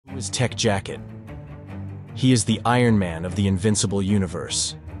his tech jacket. He is the Iron Man of the Invincible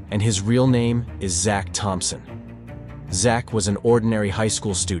universe, and his real name is Zach Thompson. Zach was an ordinary high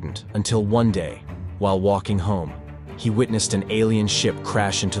school student until one day, while walking home, he witnessed an alien ship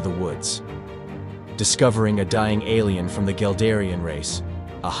crash into the woods. Discovering a dying alien from the Geldarian race,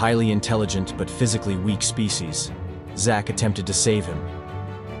 a highly intelligent but physically weak species, Zach attempted to save him.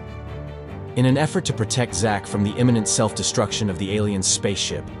 In an effort to protect Zach from the imminent self-destruction of the alien's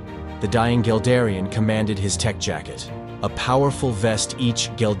spaceship, the dying Geldarian commanded his tech jacket, a powerful vest each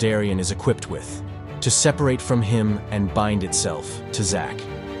Geldarian is equipped with, to separate from him and bind itself to Zach.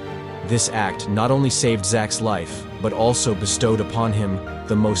 This act not only saved Zach's life, but also bestowed upon him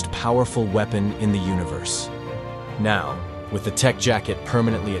the most powerful weapon in the universe. Now, with the tech jacket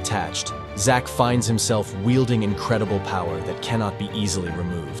permanently attached, Zach finds himself wielding incredible power that cannot be easily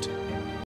removed.